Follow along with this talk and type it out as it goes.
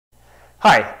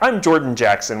Hi, I'm Jordan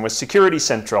Jackson with Security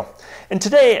Central, and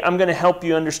today I'm going to help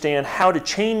you understand how to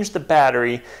change the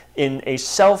battery in a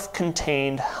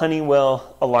self-contained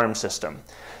Honeywell alarm system.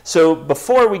 So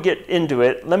before we get into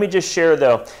it, let me just share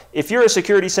though, if you're a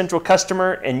Security Central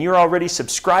customer and you're already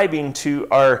subscribing to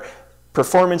our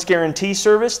performance guarantee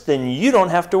service, then you don't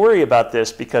have to worry about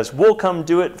this because we'll come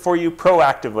do it for you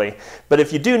proactively. But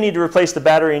if you do need to replace the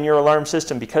battery in your alarm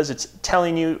system because it's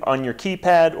telling you on your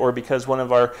keypad, or because one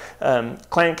of our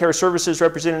client care services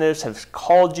representatives have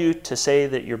called you to say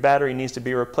that your battery needs to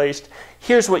be replaced,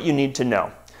 here's what you need to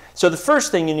know. So the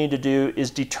first thing you need to do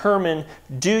is determine,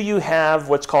 do you have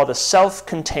what's called a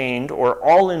self-contained or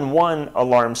all-in-one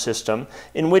alarm system,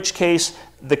 in which case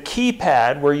the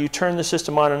keypad where you turn the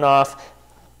system on and off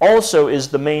also is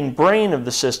the main brain of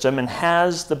the system and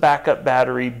has the backup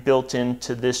battery built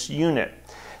into this unit.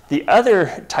 The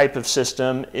other type of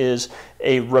system is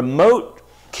a remote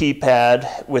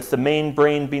keypad with the main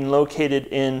brain being located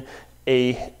in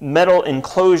a metal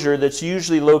enclosure that's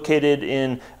usually located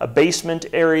in a basement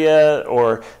area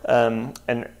or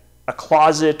a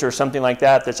closet or something like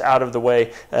that that's out of the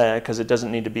way because it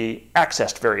doesn't need to be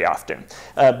accessed very often.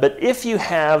 But if you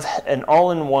have an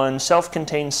all-in-one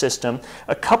self-contained system,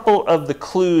 a couple of the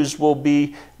clues will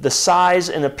be the size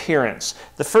and appearance.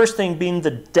 The first thing being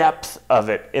the depth of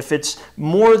it. If it's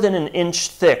more than an inch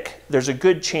thick, there's a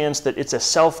good chance that it's a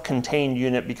self-contained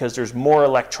unit because there's more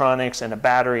electronics and a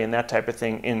battery and that type of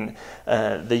thing in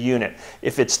the unit.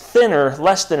 If it's thinner,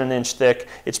 less than an inch thick,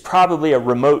 it's probably a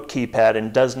remote keypad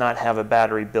and does not have a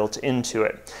battery built into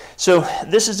it. So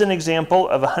this is an example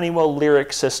of a Honeywell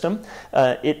Lynx system.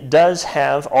 It does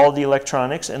have all the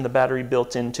electronics and the battery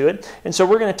built into it. And so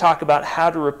we're going to talk about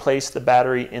how to replace the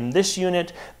battery in this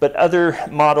unit, but other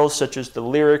models such as the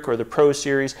Lynx or the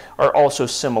ProSeries are also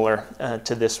similar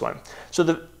to this one. So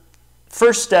the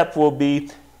first step will be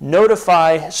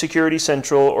notify Security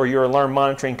Central or your alarm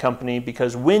monitoring company,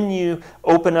 because when you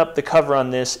open up the cover on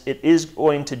this, it is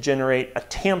going to generate a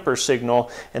tamper signal,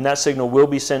 and that signal will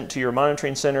be sent to your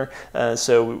monitoring center.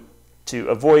 So to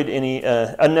avoid any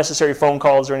unnecessary phone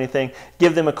calls or anything,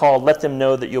 give them a call, let them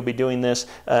know that you'll be doing this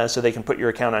so they can put your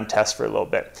account on test for a little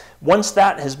bit. Once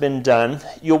that has been done,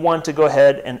 you'll want to go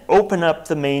ahead and open up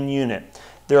the main unit.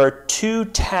 There are two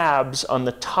tabs on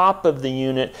the top of the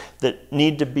unit that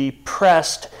need to be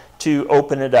pressed to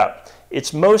open it up.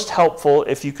 It's most helpful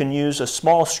if you can use a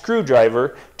small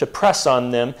screwdriver to press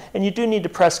on them, and you do need to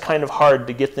press kind of hard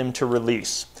to get them to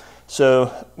release. So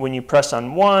when you press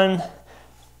on one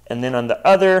and then on the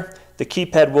other, the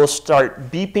keypad will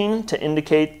start beeping to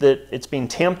indicate that it's being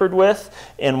tampered with,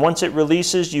 and once it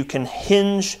releases, you can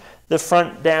hinge the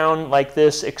front down like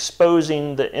this,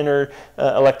 exposing the inner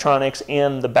electronics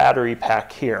and the battery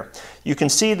pack here. You can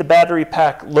see the battery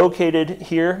pack located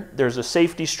here. There's a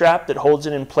safety strap that holds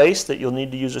it in place that you'll need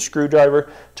to use a screwdriver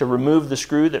to remove the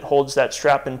screw that holds that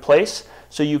strap in place.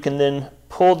 So you can then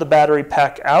pull the battery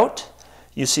pack out.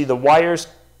 You see the wires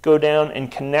go down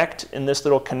and connect in this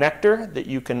little connector that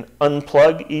you can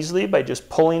unplug easily by just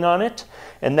pulling on it.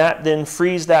 And that then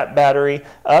frees that battery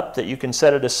up that you can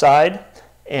set it aside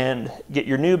and get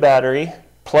your new battery,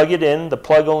 plug it in. The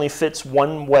plug only fits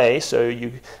one way, so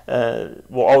you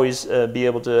will always be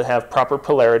able to have proper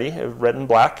polarity of red and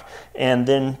black, and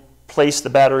then place the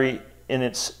battery in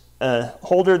its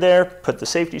holder there, put the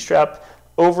safety strap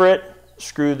over it,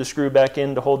 screw the screw back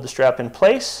in to hold the strap in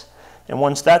place, and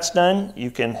once that's done,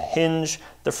 you can hinge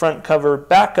the front cover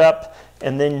back up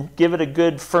and then give it a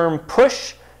good firm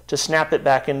push to snap it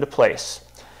back into place.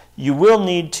 You will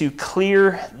need to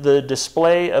clear the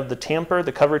display of the tamper,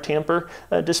 the cover tamper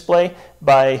display,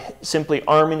 by simply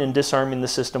arming and disarming the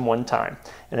system one time.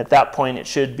 And at that point, it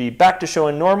should be back to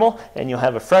showing normal, and you'll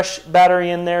have a fresh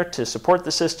battery in there to support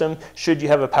the system. Should you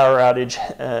have a power outage,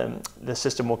 the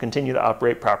system will continue to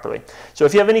operate properly. So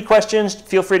if you have any questions,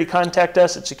 feel free to contact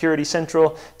us at Security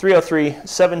Central,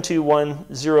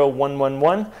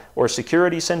 303-721-0111 or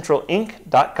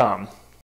securitycentralinc.com.